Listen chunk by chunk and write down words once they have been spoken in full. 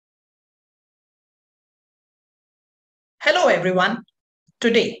Hello everyone.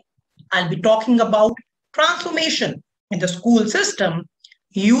 Today I'll be talking about transformation in the school system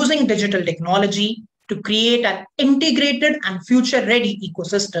using digital technology to create an integrated and future-ready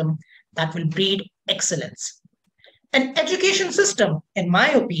ecosystem that will breed excellence. An education system, in my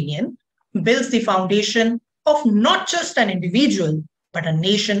opinion, builds the foundation of not just an individual, but a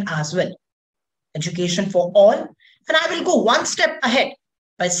nation as well. Education for all, and I will go one step ahead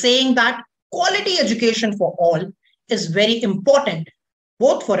by saying that quality education for all is very important,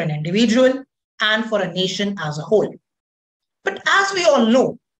 both for an individual and for a nation as a whole. But as we all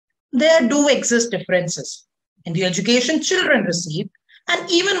know, there do exist differences in the education children receive, and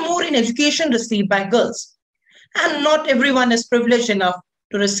even more in education received by girls. And not everyone is privileged enough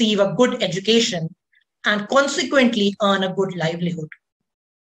to receive a good education and consequently earn a good livelihood.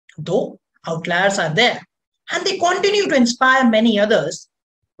 Though outliers are there and they continue to inspire many others,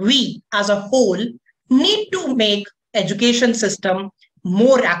 we as a whole need to make education system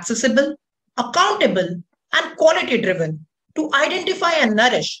more accessible, accountable, and quality driven to identify and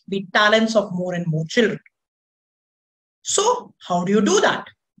nourish the talents of more and more children. So how do you do that?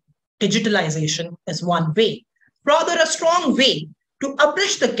 Digitalization is one way, rather a strong way to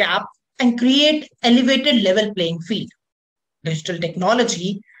bridge the gap and create elevated level playing field. Digital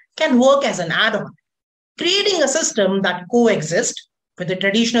technology can work as an add-on, creating a system that coexists with the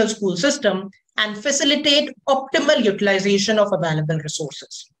traditional school system and facilitate optimal utilization of available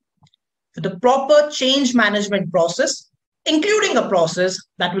resources. For the proper change management process, including a process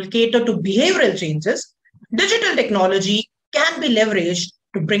that will cater to behavioral changes, digital technology can be leveraged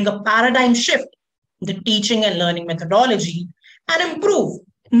to bring a paradigm shift in the teaching and learning methodology and improve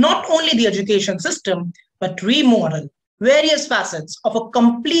not only the education system, but remodel various facets of a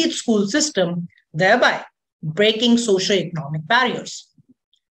complete school system, thereby breaking socioeconomic barriers.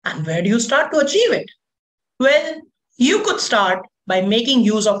 And where do you start to achieve it? Well, you could start by making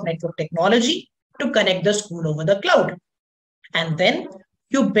use of network technology to connect the school over the cloud. And then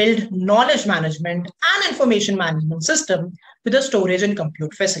you build knowledge management and information management system with a storage and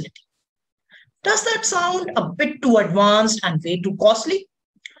compute facility. Does that sound a bit too advanced and way too costly?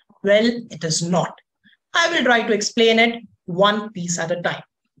 Well, it is not. I will try to explain it one piece at a time.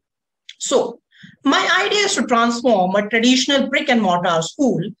 So, my idea is to transform a traditional brick and mortar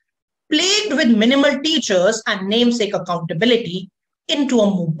school plagued with minimal teachers and namesake accountability into a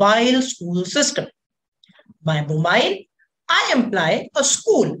mobile school system. By mobile, I imply a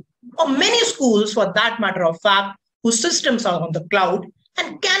school or many schools for that matter of fact whose systems are on the cloud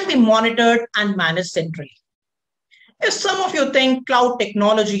and can be monitored and managed centrally. If some of you think cloud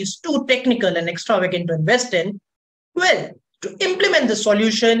technology is too technical and extravagant to invest in, well, to implement this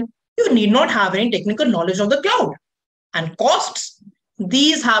solution, you need not have any technical knowledge of the cloud. And costs,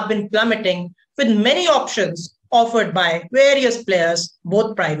 these have been plummeting with many options offered by various players,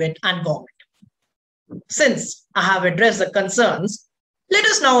 both private and government. Since I have addressed the concerns, let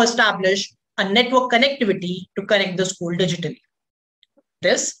us now establish a network connectivity to connect the school digitally.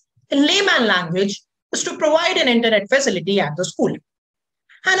 This, in layman language, is to provide an internet facility at the school.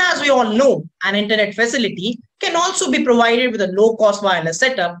 And as we all know, an internet facility can also be provided with a low-cost wireless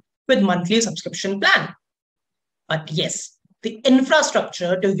setup with monthly subscription plan. But yes, the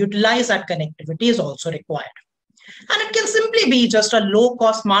infrastructure to utilize that connectivity is also required. And it can simply be just a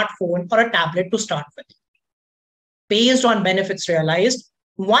low-cost smartphone or a tablet to start with. Based on benefits realized,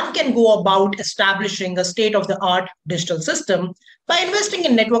 one can go about establishing a state-of-the-art digital system by investing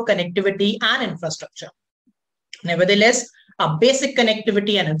in network connectivity and infrastructure. Nevertheless, our basic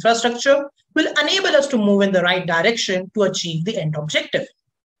connectivity and infrastructure will enable us to move in the right direction to achieve the end objective.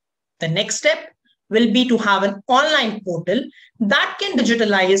 The next step will be to have an online portal that can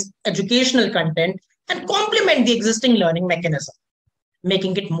digitalize educational content and complement the existing learning mechanism,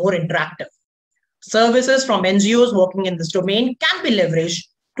 making it more interactive. Services from NGOs working in this domain can be leveraged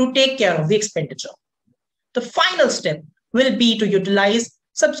to take care of the expenditure. The final step will be to utilize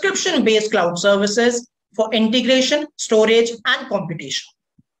subscription-based cloud services for integration, storage, and computation.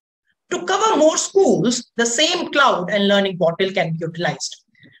 To cover more schools, the same cloud and learning portal can be utilized,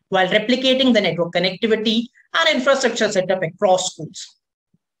 while replicating the network connectivity and infrastructure setup across schools.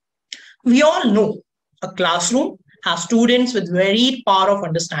 We all know a classroom has students with varied power of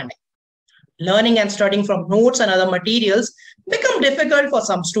understanding. Learning and studying from notes and other materials become difficult for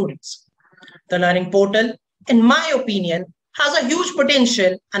some students. The learning portal, in my opinion, has a huge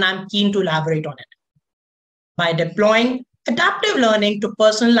potential and I'm keen to elaborate on it. By deploying adaptive learning to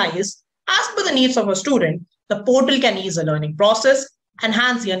personalize as per the needs of a student, the portal can ease the learning process,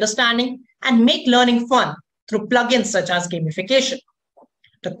 enhance the understanding, and make learning fun through plugins such as gamification.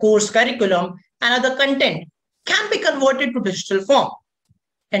 The course curriculum and other content can be converted to digital form.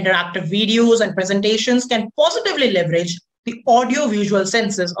 Interactive videos and presentations can positively leverage the audio-visual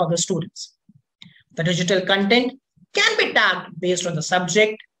senses of the students. The digital content can be tagged based on the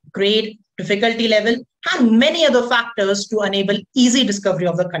subject, grade, difficulty level, and many other factors to enable easy discovery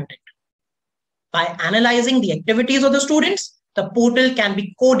of the content. By analyzing the activities of the students, the portal can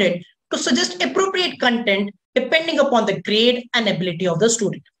be coded to suggest appropriate content depending upon the grade and ability of the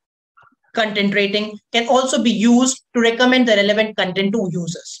student. Content rating can also be used to recommend the relevant content to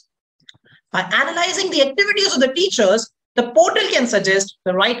users. By analyzing the activities of the teachers, the portal can suggest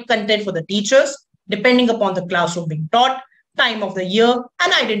the right content for the teachers depending upon the classroom being taught, time of the year,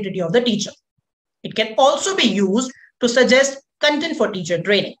 and identity of the teacher. It can also be used to suggest content for teacher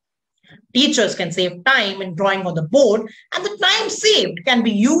training. Teachers can save time in drawing on the board, and the time saved can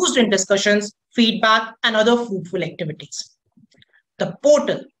be used in discussions, feedback, and other fruitful activities. The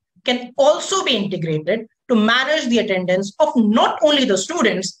portal can also be integrated to manage the attendance of not only the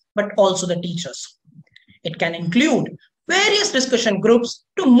students, but also the teachers. It can include various discussion groups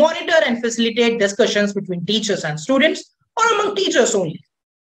to monitor and facilitate discussions between teachers and students or among teachers only.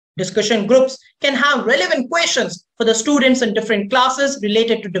 Discussion groups can have relevant questions for the students in different classes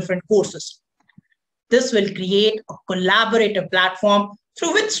related to different courses. This will create a collaborative platform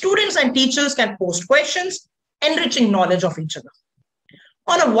through which students and teachers can post questions, enriching knowledge of each other.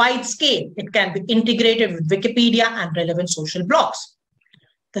 On a wide scale, it can be integrated with Wikipedia and relevant social blogs.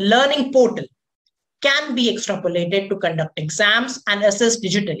 The learning portal can be extrapolated to conduct exams and assess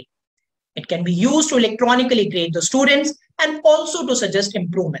digitally. It can be used to electronically grade the students and also to suggest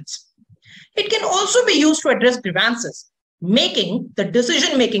improvements. It can also be used to address grievances, making the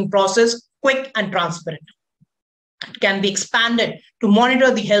decision-making process quick and transparent. It can be expanded to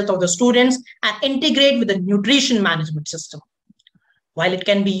monitor the health of the students and integrate with the nutrition management system. While it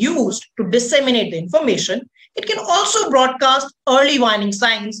can be used to disseminate the information, it can also broadcast early warning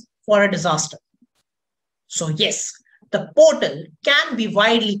signs for a disaster. So yes, the portal can be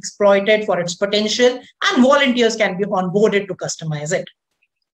widely exploited for its potential and volunteers can be onboarded to customize it.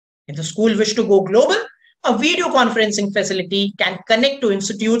 If the school wishes to go global, a video conferencing facility can connect to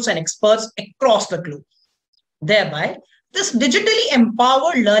institutes and experts across the globe. Thereby, this digitally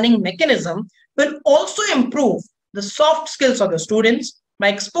empowered learning mechanism will also improve the soft skills of the students by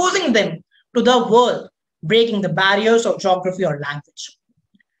exposing them to the world, breaking the barriers of geography or language.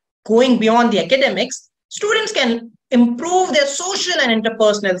 Going beyond the academics, students can improve their social and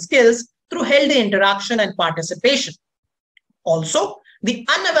interpersonal skills through healthy interaction and participation. Also, the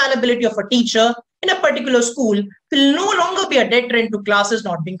unavailability of a teacher in a particular school will no longer be a deterrent to classes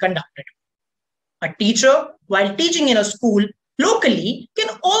not being conducted. A teacher, while teaching in a school locally,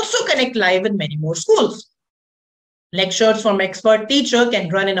 can also connect live in many more schools. Lectures from expert teacher can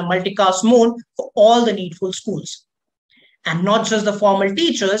run in a multicast mode for all the needful schools. And not just the formal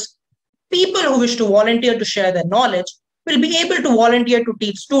teachers, people who wish to volunteer to share their knowledge will be able to volunteer to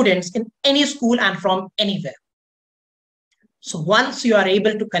teach students in any school and from anywhere. So once you are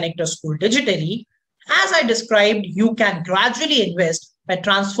able to connect a school digitally, as I described, you can gradually invest by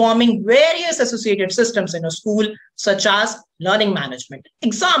transforming various associated systems in a school, such as learning management,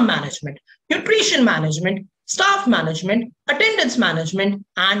 exam management, nutrition management, staff management, attendance management,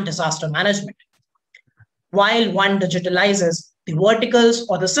 and disaster management. While one digitalizes the verticals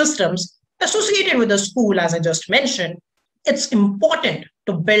or the systems associated with the school, as I just mentioned, it's important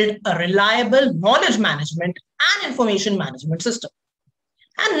to build a reliable knowledge management and information management system.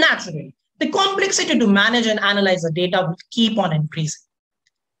 And naturally, the complexity to manage and analyze the data will keep on increasing.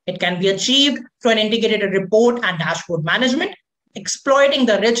 It can be achieved through an integrated report and dashboard management, exploiting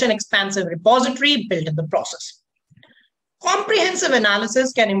the rich and expansive repository built in the process. Comprehensive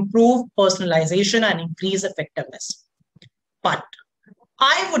analysis can improve personalization and increase effectiveness. But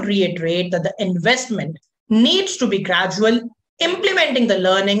I would reiterate that the investment needs to be gradual, implementing the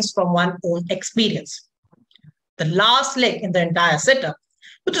learnings from one's own experience. The last leg in the entire setup,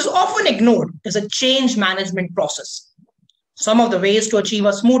 which is often ignored, is a change management process. Some of the ways to achieve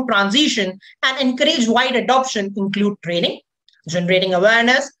a smooth transition and encourage wide adoption include training, generating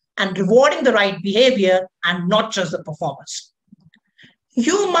awareness, and rewarding the right behavior and not just the performance.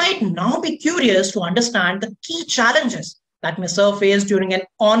 You might now be curious to understand the key challenges that may surface during an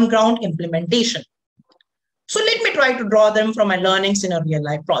on-ground implementation. So let me try to draw them from my learnings in a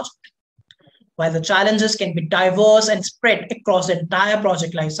real-life project. While the challenges can be diverse and spread across the entire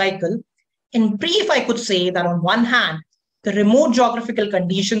project life cycle, in brief, I could say that on one hand, the remote geographical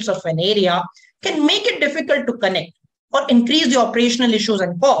conditions of an area can make it difficult to connect or increase the operational issues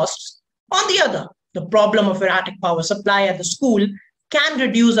and costs. On the other, the problem of erratic power supply at the school can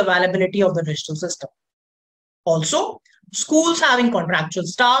reduce availability of the digital system. Also, schools having contractual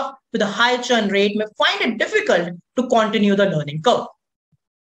staff with a high churn rate may find it difficult to continue the learning curve.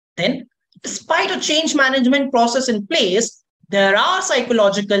 Then, despite a change management process in place, there are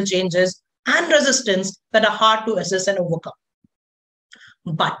psychological changes and resistance that are hard to assess and overcome.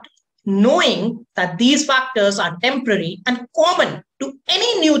 But knowing that these factors are temporary and common to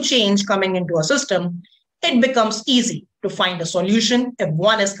any new change coming into a system, it becomes easy to find a solution if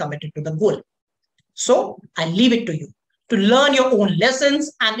one is committed to the goal. So I leave it to you to learn your own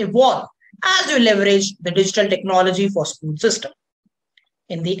lessons and evolve as you leverage the digital technology for school system.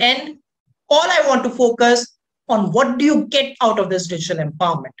 In the end, all I want to focus on what do you get out of this digital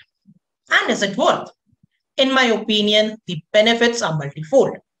empowerment? And is it worth? In my opinion, the benefits are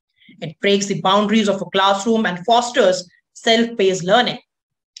multifold. It breaks the boundaries of a classroom and fosters self-paced learning.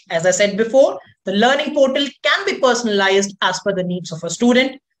 As I said before, the learning portal can be personalized as per the needs of a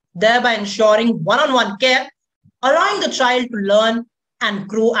student, thereby ensuring one-on-one care, allowing the child to learn and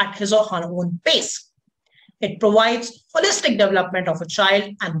grow at his or her own pace. It provides holistic development of a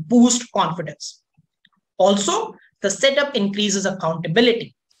child and boosts confidence. Also, the setup increases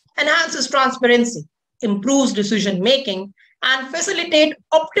accountability, enhances transparency, improves decision-making, and facilitates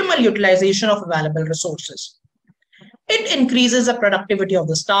optimal utilization of available resources. It increases the productivity of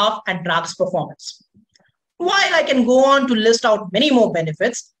the staff and tracks performance. While I can go on to list out many more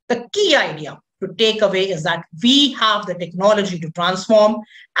benefits, the key idea to take away is that we have the technology to transform,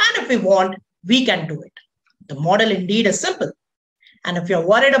 and if we want, we can do it. The model indeed is simple. And if you're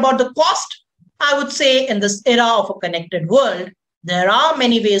worried about the cost, I would say in this era of a connected world, there are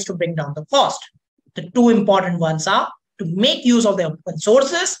many ways to bring down the cost. The two important ones are to make use of the open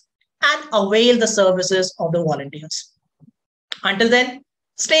sources and avail the services of the volunteers. Until then,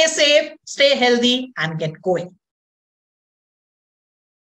 stay safe, stay healthy, and get going.